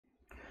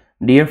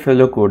Dear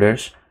fellow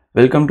coders,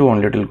 welcome to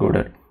One Little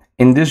Coder.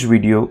 In this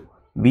video,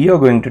 we are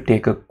going to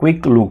take a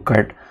quick look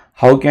at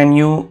how can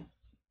you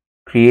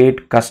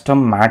create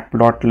custom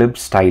Matplotlib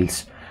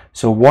styles.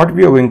 So what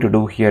we are going to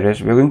do here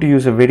is we're going to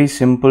use a very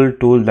simple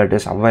tool that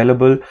is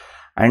available,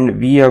 and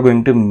we are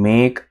going to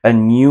make a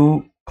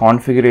new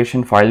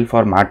configuration file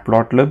for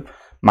Matplotlib.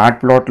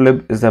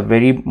 Matplotlib is the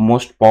very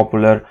most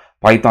popular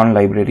Python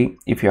library.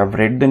 If you have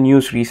read the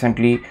news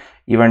recently,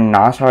 even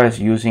NASA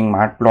is using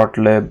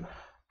Matplotlib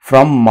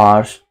from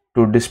Mars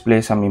to display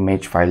some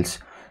image files.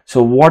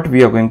 So what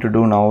we are going to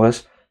do now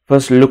is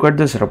first look at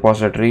this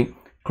repository,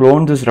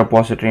 clone this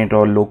repository into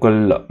our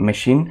local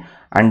machine,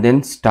 and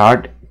then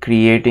start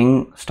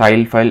creating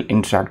style file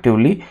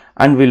interactively,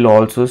 and we'll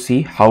also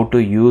see how to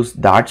use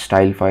that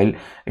style file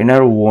in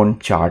our own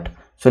chart.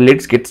 So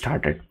let's get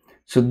started.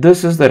 So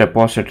this is the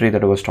repository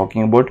that I was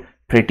talking about,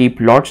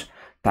 PrettyPlots.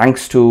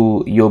 Thanks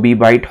to yobi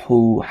byte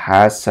who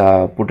has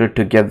put it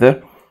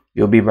together.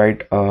 yobi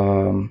byte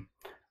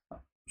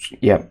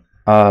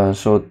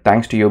so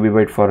thanks to yobi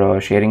byte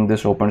for sharing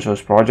this open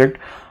source project.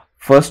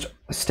 First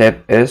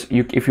step is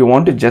if you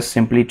want to just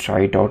simply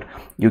try it out,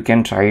 you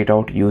can try it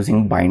out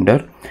using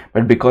binder,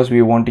 but because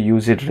we want to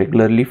use it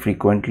regularly,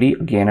 frequently,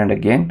 again and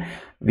again,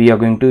 we are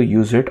going to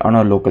use it on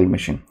our local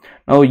machine.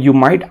 Now you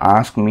might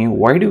ask me,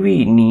 why do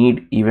we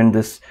need even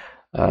this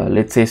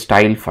let's say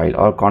style file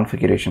or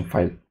configuration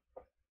file?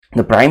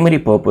 The primary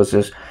purpose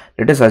is,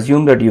 let us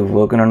assume that you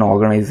work in an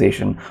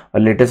organization, or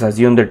let us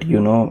assume that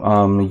you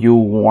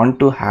want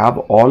to have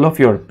all of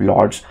your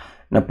plots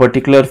in a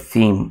particular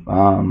theme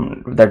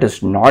that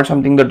is not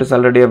something that is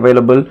already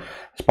available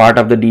as part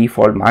of the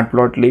default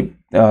Matplotlib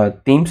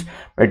themes,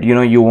 but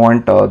you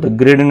want the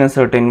grid in a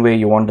certain way,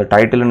 you want the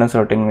title in a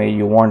certain way,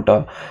 you want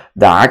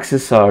the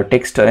axis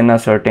text in a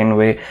certain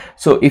way.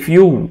 So if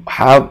you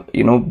have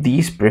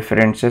these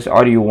preferences,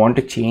 or you want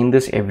to change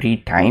this every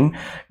time,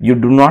 you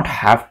do not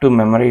have to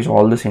memorize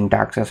all the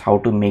syntaxes how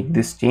to make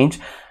this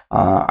change,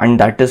 and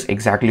that is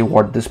exactly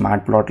what this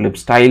Matplotlib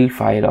style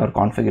file or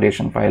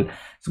configuration file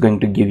is going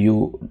to give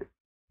you.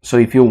 So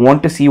if you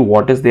want to see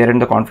what is there in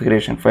the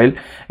configuration file,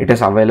 it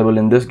is available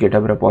in this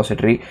GitHub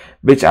repository,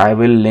 which I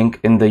will link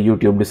in the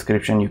YouTube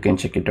description. You can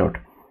check it out.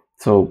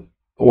 So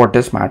what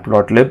is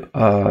Matplotlib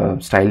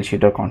style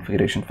sheeter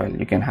configuration file?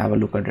 You can have a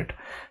look at it.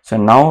 So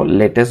now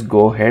let us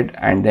go ahead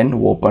and then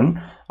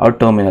open our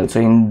terminal. So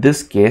in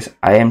this case,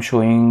 I am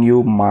showing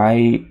you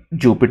my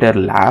Jupyter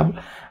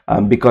lab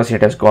because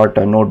it has got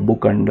a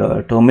notebook and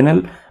a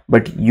terminal,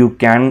 but you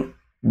can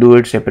do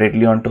it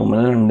separately on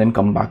terminal and then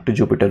come back to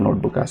Jupyter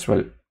Notebook as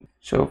well.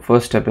 So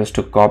first step is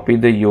to copy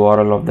the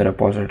URL of the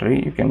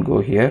repository. You can go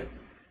here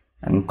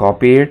and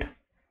copy it,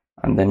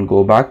 and then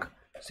go back,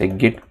 say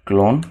git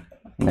clone,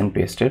 and then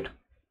paste it.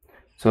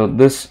 So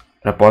this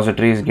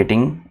repository is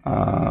getting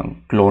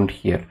cloned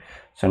here.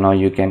 So now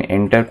you can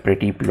enter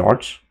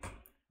PrettyPlots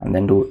and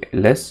then do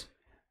ls,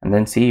 and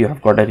then see you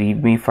have got a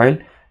readme file.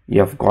 You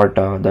have got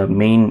the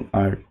main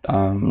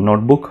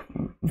notebook,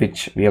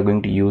 which we are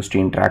going to use to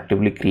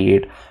interactively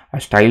create a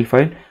style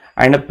file,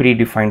 and a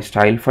predefined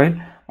style file,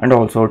 and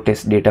also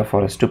test data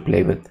for us to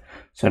play with.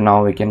 So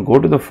now we can go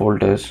to the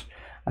folders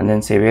and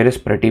then say, where is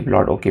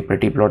PrettyPlot? Okay,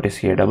 PrettyPlot is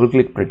here. Double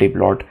click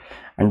PrettyPlot,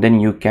 and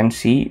then you can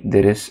see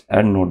there is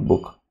a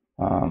notebook.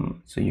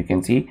 So you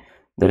can see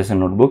there is a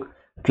notebook.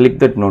 Click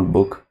that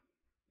notebook,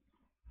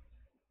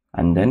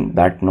 and then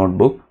that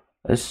notebook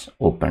is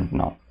opened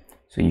now.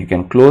 So you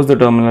can close the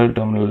terminal.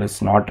 Terminal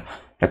is not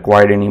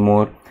required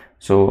anymore.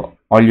 So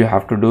all you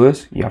have to do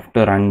is you have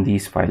to run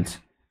these files.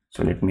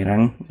 So let me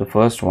run the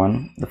first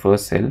one, the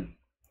first cell,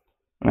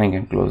 and I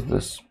can close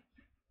this.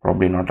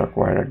 Probably not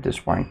required at this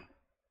point.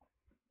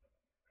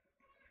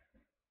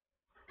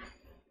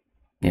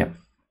 Yep.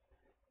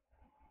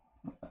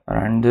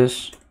 Run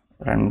this.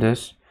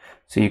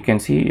 So you can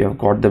see you have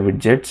got the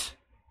widgets.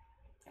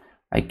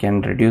 I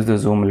can reduce the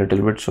zoom a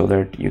little bit so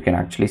that you can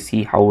actually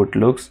see how it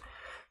looks.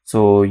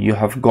 So you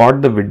have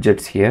got the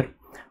widgets here.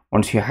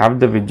 Once you have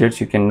the widgets,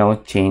 you can now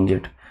change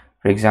it.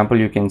 For example,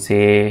 you can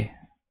say,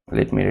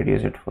 let me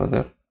reduce it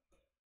further.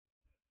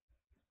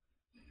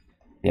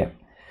 Yeah,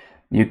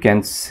 you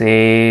can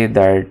say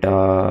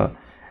that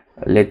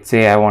let's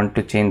say I want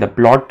to change the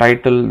plot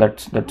title.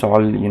 That's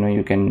all.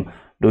 You can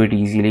do it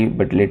easily.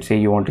 But let's say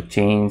you want to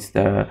change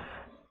the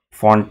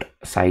font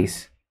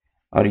size,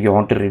 or you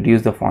want to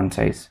reduce the font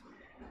size,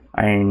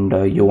 and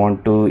you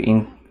want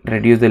to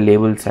reduce the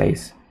label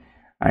size,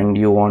 and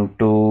you want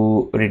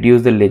to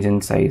reduce the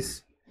legend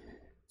size.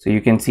 So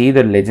you can see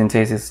the legend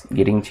size is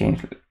getting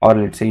changed. Or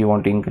let's say you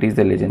want to increase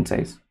the legend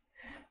size.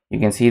 You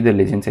can see the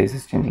legend size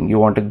is changing. You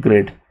want a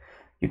grid.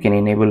 You can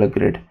enable a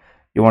grid.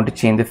 You want to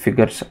change the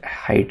figure's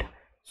height.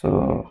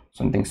 So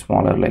something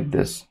smaller like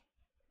this.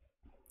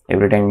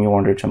 Every time you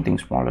wanted something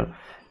smaller.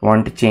 You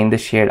want to change the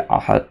shade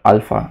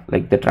alpha,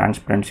 like the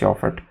transparency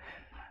of it.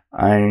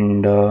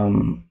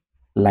 And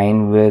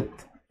line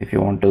width. If you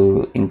want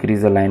to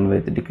increase the line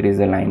width, decrease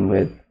the line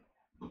width,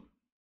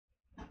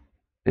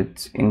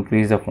 let's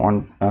increase the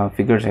font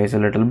figure size a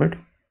little bit.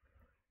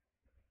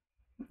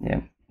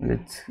 Yeah,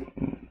 let's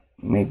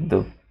make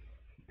the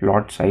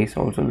plot size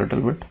also a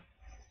little bit.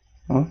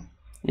 Oh,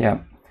 yeah.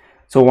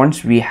 So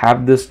once we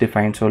have this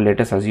defined, so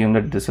let us assume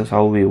that this is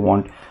how we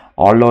want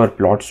all our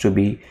plots to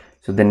be.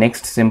 So the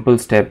next simple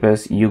step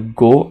is you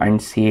go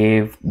and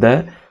save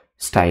the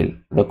style,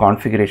 the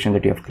configuration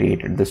that you have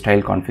created, the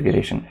style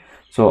configuration.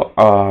 So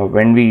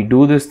when we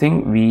do this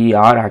thing, we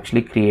are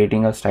actually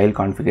creating a style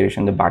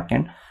configuration in the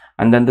backend,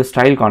 and then the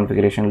style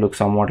configuration looks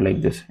somewhat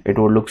like this. It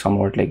would look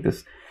somewhat like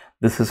this.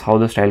 This is how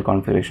the style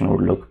configuration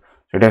would look.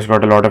 So it has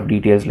got a lot of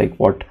details like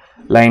what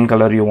line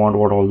color you want,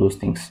 what all those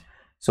things.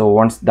 So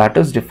once that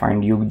is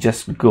defined, you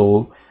just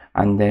go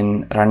and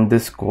then run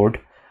this code.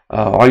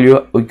 All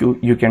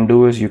you can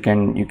do is you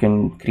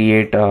can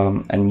create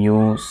a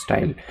new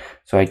style.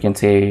 So I can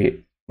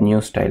say new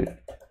style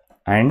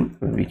and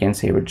we can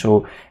save it.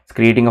 So it's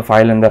creating a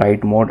file in the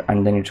write mode,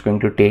 and then it's going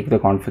to take the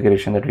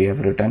configuration that we have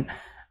written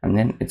and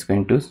then it's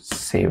going to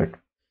save it.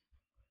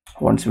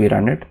 Once we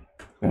run it,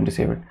 it's going to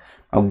save it.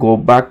 Now go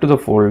back to the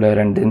folder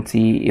and then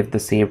see if the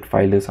saved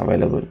file is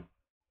available.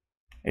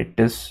 It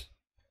is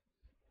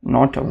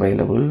not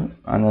available,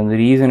 and then the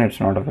reason it's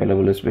not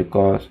available is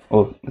because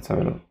it's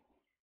available.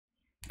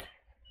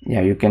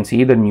 Yeah, you can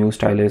see the new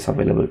style is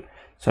available.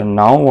 So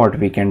now what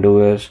we can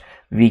do is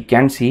we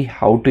can see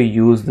how to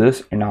use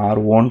this in our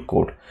own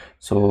code.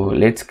 So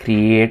let's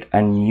create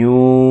a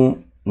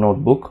new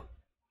notebook,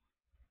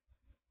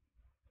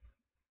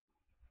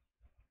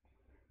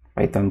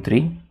 Python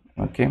 3.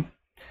 Okay,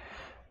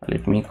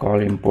 let me call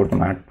import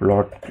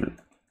matplotlib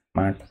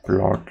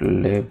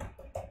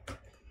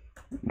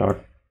dot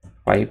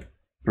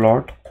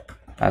pyplot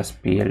as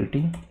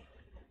plt.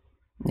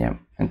 Yeah,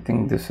 I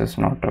think this is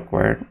not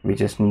required. We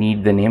just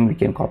need the name. We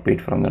can copy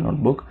it from the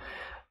notebook.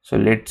 So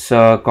let's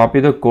copy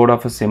the code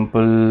of a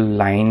simple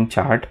line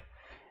chart.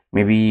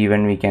 Maybe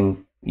even we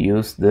can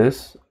use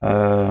this.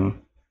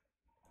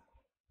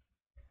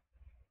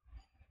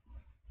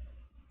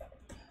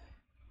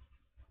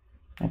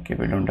 Okay,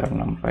 we don't have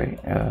numpy.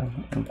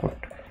 Input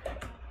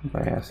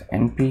by as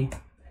np.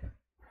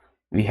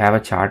 We have a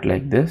chart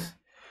like this.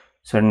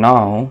 So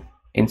now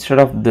instead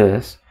of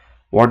this,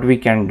 what we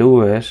can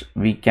do is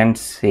we can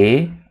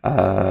say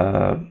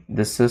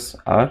this is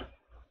our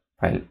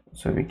file.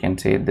 So we can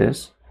say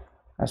this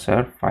as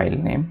our file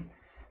name.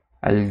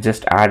 I'll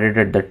just add it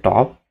at the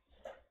top.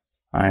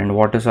 And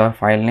what is our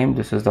file name?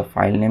 This is the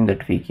file name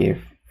that we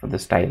gave for the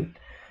style.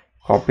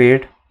 Copy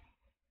it,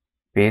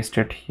 paste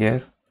it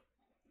here,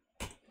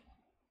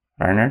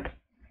 run it,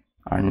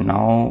 and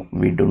now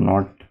we do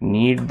not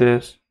need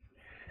this.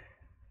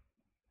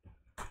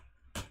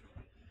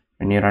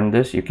 When you run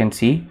this, you can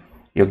see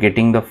you're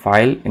getting the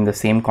file in the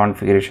same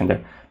configuration,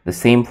 that the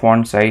same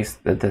font size,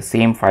 the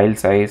same file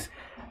size,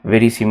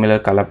 very similar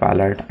color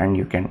palette, and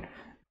you can,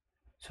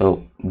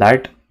 so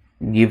that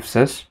gives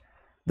us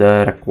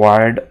the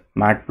required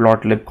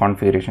matplotlib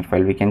configuration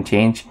file. We can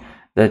change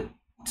the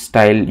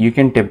style. You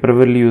can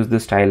temporarily use the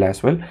style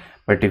as well,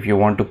 but if you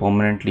want to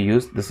permanently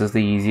use, this is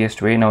the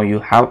easiest way. Now you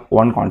have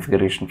one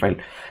configuration file.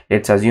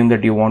 Let's assume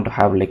that you want to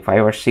have like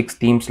 5 or 6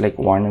 themes, like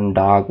one in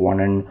dark, one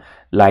in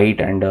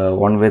light, and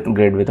one with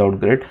grid, without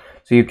grid.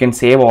 So you can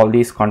save all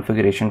these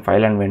configuration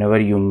file, and whenever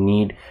you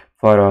need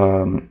for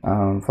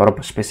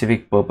a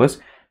specific purpose,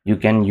 you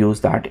can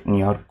use that in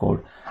your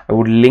code. I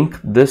would link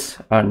this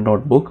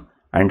notebook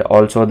and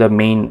also the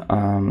main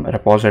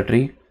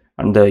repository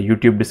and the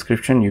YouTube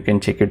description. You can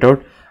check it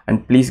out,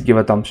 and please give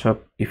a thumbs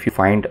up if you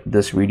find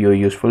this video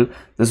useful.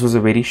 This was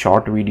a very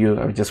short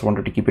video. I just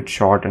wanted to keep it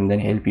short and then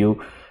help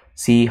you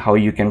see how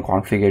you can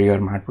configure your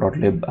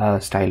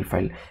matplotlib style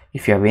file.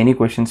 If you have any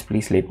questions,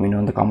 please let me know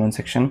in the comment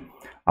section.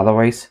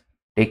 Otherwise,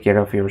 take care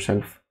of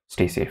yourself.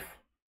 Stay safe.